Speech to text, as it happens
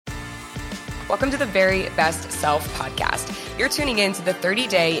Welcome to the Very Best Self podcast. You're tuning in to the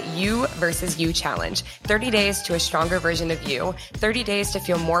 30-day You versus You challenge. 30 days to a stronger version of you, 30 days to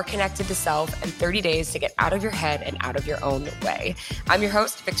feel more connected to self, and 30 days to get out of your head and out of your own way. I'm your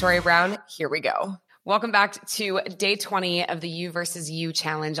host, Victoria Brown. Here we go. Welcome back to day 20 of the You versus You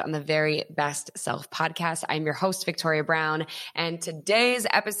challenge on the Very Best Self podcast. I'm your host, Victoria Brown, and today's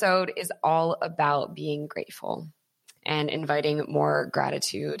episode is all about being grateful and inviting more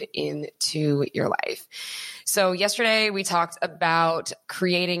gratitude into your life. So yesterday we talked about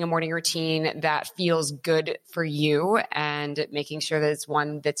creating a morning routine that feels good for you and making sure that it's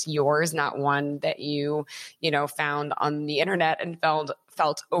one that's yours, not one that you found on the internet and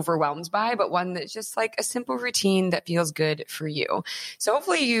felt overwhelmed by, but one that's just like a simple routine that feels good for you. So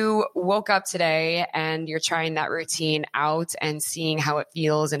hopefully you woke up today and you're trying that routine out and seeing how it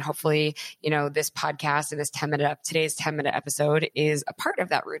feels. And hopefully, this podcast and today's 10-minute episode is a part of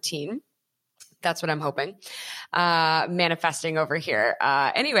that routine. That's what I'm hoping, manifesting over here.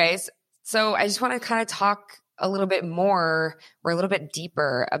 Anyways, so I just want to kind of talk a little bit more or a little bit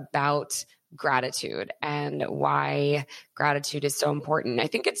deeper about gratitude and why gratitude is so important. I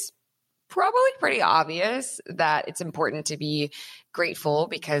think it's probably pretty obvious that it's important to be grateful,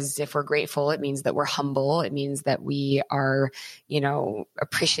 because if we're grateful, it means that we're humble. It means that we are,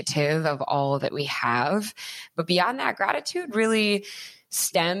 appreciative of all that we have. But beyond that, gratitude really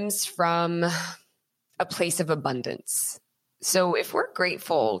stems from a place of abundance. So if we're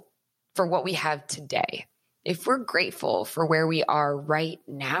grateful for what we have today, if we're grateful for where we are right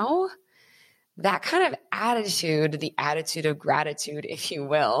now, that kind of attitude, the attitude of gratitude, if you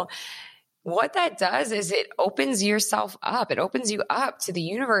will, what that does is it opens yourself up. It opens you up to the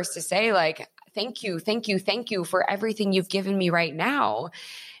universe to say, like, thank you for everything you've given me right now.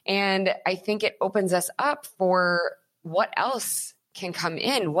 And I think it opens us up for what else can come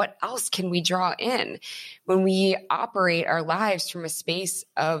in. What else can we draw in when we operate our lives from a space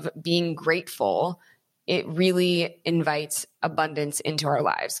of being grateful? It really invites abundance into our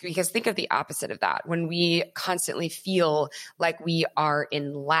lives, because think of the opposite of that. When we constantly feel like we are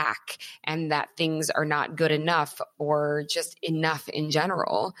in lack and that things are not good enough or just enough in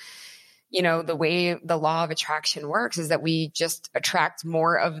general, the way the law of attraction works is that we just attract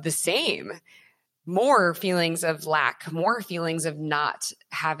more of the same, more feelings of lack, more feelings of not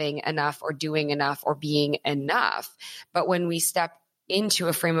having enough or doing enough or being enough. But when we step into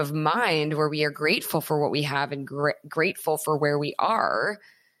a frame of mind where we are grateful for what we have and grateful for where we are,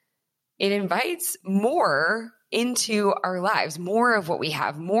 it invites more into our lives, more of what we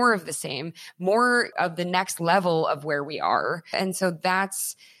have, more of the same, more of the next level of where we are. And so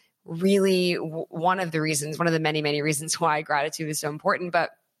that's really one of the many, many reasons why gratitude is so important. But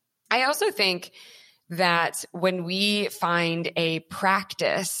I also think that when we find a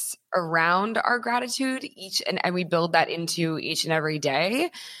practice around our gratitude and we build that into each and every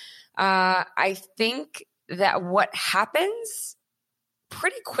day, I think that what happens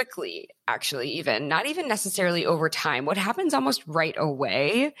pretty quickly, actually, even not even necessarily over time, what happens almost right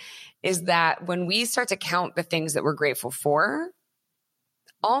away is that when we start to count the things that we're grateful for,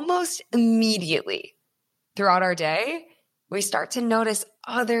 almost immediately throughout our day, we start to notice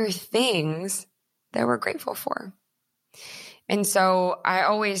other things that we're grateful for. And so I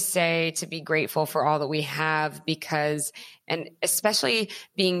always say to be grateful for all that we have, and especially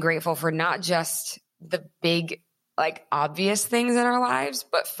being grateful for not just the big, obvious things in our lives,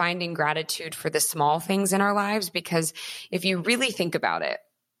 but finding gratitude for the small things in our lives. Because if you really think about it,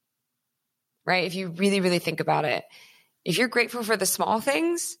 right? If you really, really think about it, if you're grateful for the small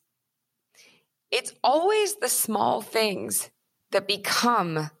things, it's always the small things that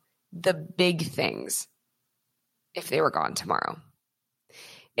become the big things if they were gone tomorrow.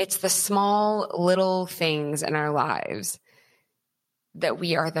 It's the small little things in our lives that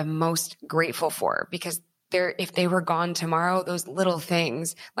we are the most grateful for, because if they were gone tomorrow, those little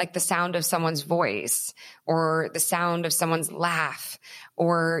things like the sound of someone's voice or the sound of someone's laugh,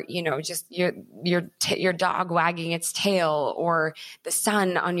 or, just your dog wagging its tail, or the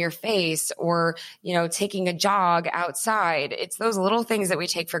sun on your face, or, taking a jog outside. It's those little things that we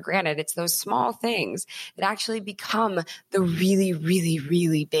take for granted. It's those small things that actually become the really, really,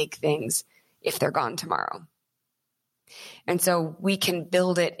 really big things if they're gone tomorrow. And so we can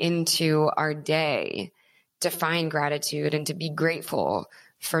build it into our day to find gratitude and to be grateful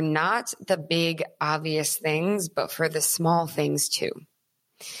for not the big obvious things, but for the small things too.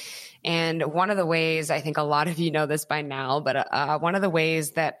 And one of the ways, I think a lot of you know this by now, but one of the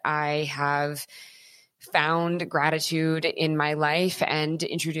ways that I have found gratitude in my life and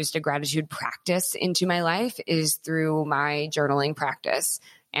introduced a gratitude practice into my life is through my journaling practice.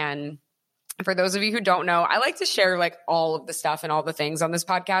 And For those of you who don't know, I like to share like all of the stuff and all the things on this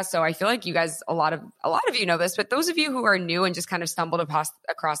podcast. So I feel like you guys, a lot of you know this, but those of you who are new and just kind of stumbled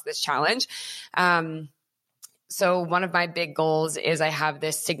across this challenge, so one of my big goals is I have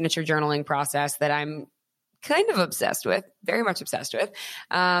this signature journaling process that I'm kind of obsessed with, very much obsessed with.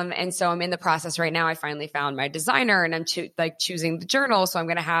 And so I'm in the process right now. I finally found my designer and I'm choosing the journal. So I'm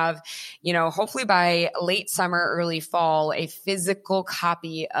going to have, hopefully by late summer, early fall, a physical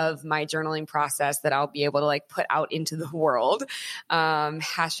copy of my journaling process that I'll be able to like put out into the world.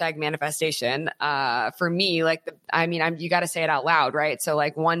 Hashtag manifestation. For me, you got to say it out loud, right? So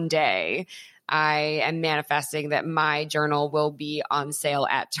like one day, I am manifesting that my journal will be on sale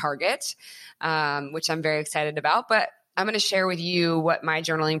at Target, which I'm very excited about. But I'm going to share with you what my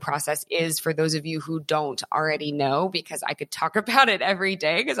journaling process is for those of you who don't already know, because I could talk about it every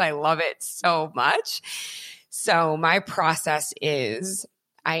day because I love it so much. So my process is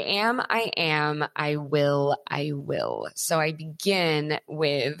I am, I will. So I begin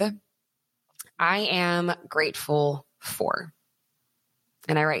with I am grateful for.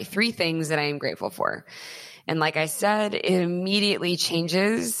 And I write 3 things that I am grateful for. And like I said, it immediately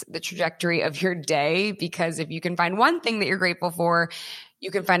changes the trajectory of your day, because if you can find one thing that you're grateful for, you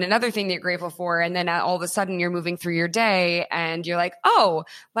can find another thing that you're grateful for. And then all of a sudden you're moving through your day and you're like, oh,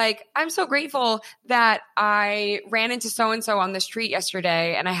 like I'm so grateful that I ran into so-and-so on the street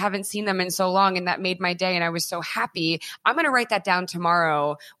yesterday and I haven't seen them in so long. And that made my day. And I was so happy. I'm going to write that down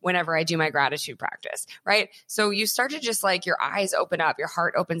tomorrow whenever I do my gratitude practice, right? So you start to just like your eyes open up, your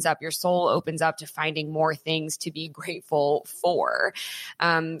heart opens up, your soul opens up to finding more things to be grateful for.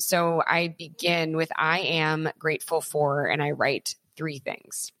 So I begin with I am grateful for, and I write 3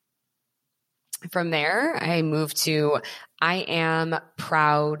 things. From there, I move to I am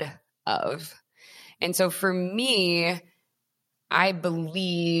proud of. And so for me, I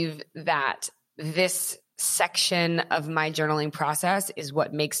believe that this section of my journaling process is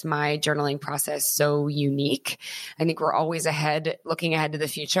what makes my journaling process so unique. I think we're always looking ahead to the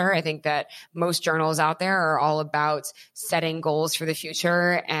future. I think that most journals out there are all about setting goals for the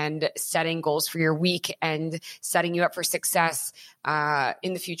future and setting goals for your week and setting you up for success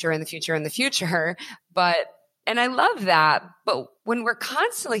in the future. And I love that. But when we're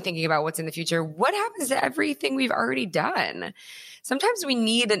constantly thinking about what's in the future, what happens to everything we've already done? Sometimes we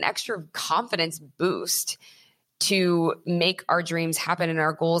need an extra confidence boost to make our dreams happen and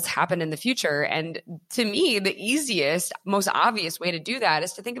our goals happen in the future. And to me, the easiest, most obvious way to do that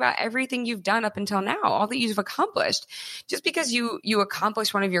is to think about everything you've done up until now, all that you've accomplished. Just because you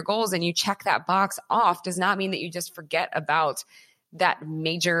accomplish one of your goals and you check that box off does not mean that you just forget about that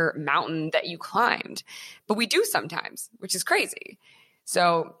major mountain that you climbed. But we do sometimes, which is crazy.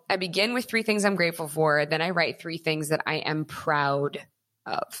 So I begin with 3 things I'm grateful for. Then I write 3 things that I am proud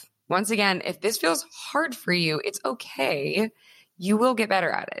of. Once again, if this feels hard for you, it's okay. You will get better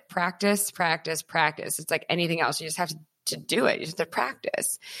at it. Practice, practice, practice. It's like anything else. You just have to do it. You just have to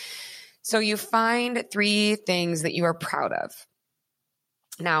practice. So you find 3 things that you are proud of.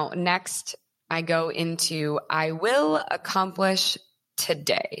 Now, next, I go into I will accomplish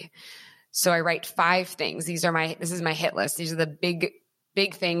today. So I write 5 things. This is my hit list. These are the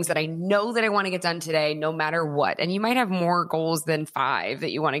big things that I know that I want to get done today, no matter what. And you might have more goals than 5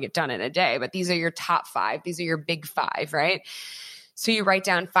 that you want to get done in a day, but these are your top 5. These are your big 5, right? So you write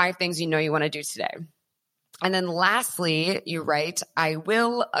down 5 things you know you want to do today. And then lastly, you write, I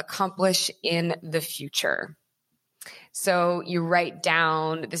will accomplish in the future. So you write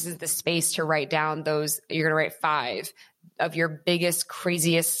down, this is the space to write down those, you're going to write 5 of your biggest,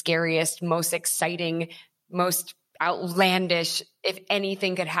 craziest, scariest, most exciting, most outlandish, if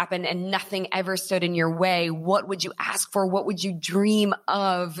anything could happen and nothing ever stood in your way, what would you ask for? What would you dream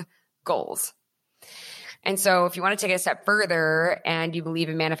of goals? And so if you want to take it a step further and you believe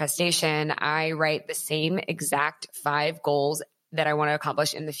in manifestation, I write the same exact 5 goals that I want to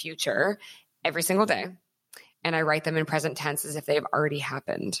accomplish in the future every single day. And I write them in present tense as if they've already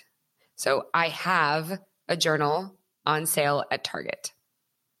happened. So I have a journal on sale at Target.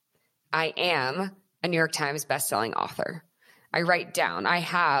 I am a New York Times bestselling author. I write down, I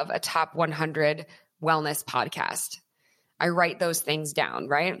have a top 100 wellness podcast. I write those things down,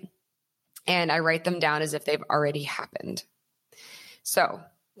 right? And I write them down as if they've already happened. So,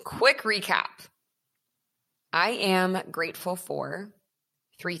 quick recap. I am grateful for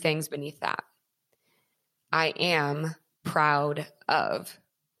 3 things beneath that. I am proud of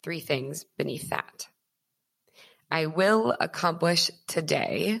 3 things beneath that. I will accomplish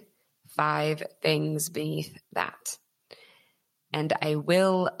today 5 things beneath that. And I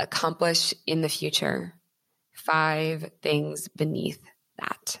will accomplish in the future 5 things beneath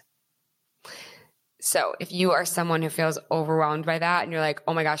that. So if you are someone who feels overwhelmed by that and you're like,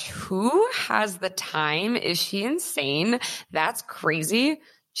 oh my gosh, who has the time? Is she insane? That's crazy.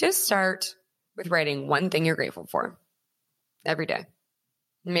 Just start with writing one thing you're grateful for every day.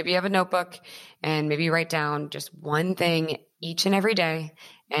 Maybe you have a notebook and maybe you write down just one thing each and every day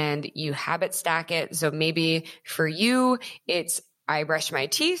and you habit stack it. So maybe for you, it's I brush my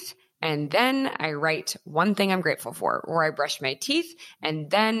teeth and then I write one thing I'm grateful for, or I brush my teeth and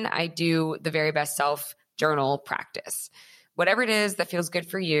then I do the very best self journal practice. Whatever it is that feels good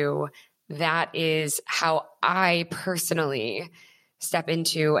for you, that is how I personally step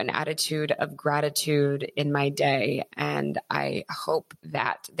into an attitude of gratitude in my day. And I hope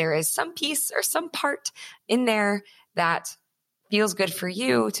that there is some piece or some part in there that feels good for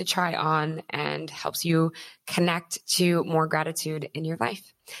you to try on and helps you connect to more gratitude in your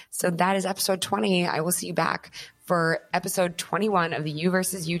life. So that is episode 20. I will see you back for episode 21 of the You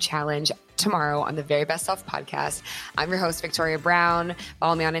versus You challenge tomorrow on the Very Best Self podcast. I'm your host, Victoria Brown.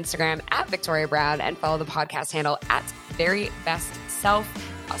 Follow me on Instagram at Victoria Brown and follow the podcast handle at Very Best Self.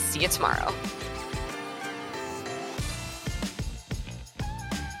 I'll see you tomorrow.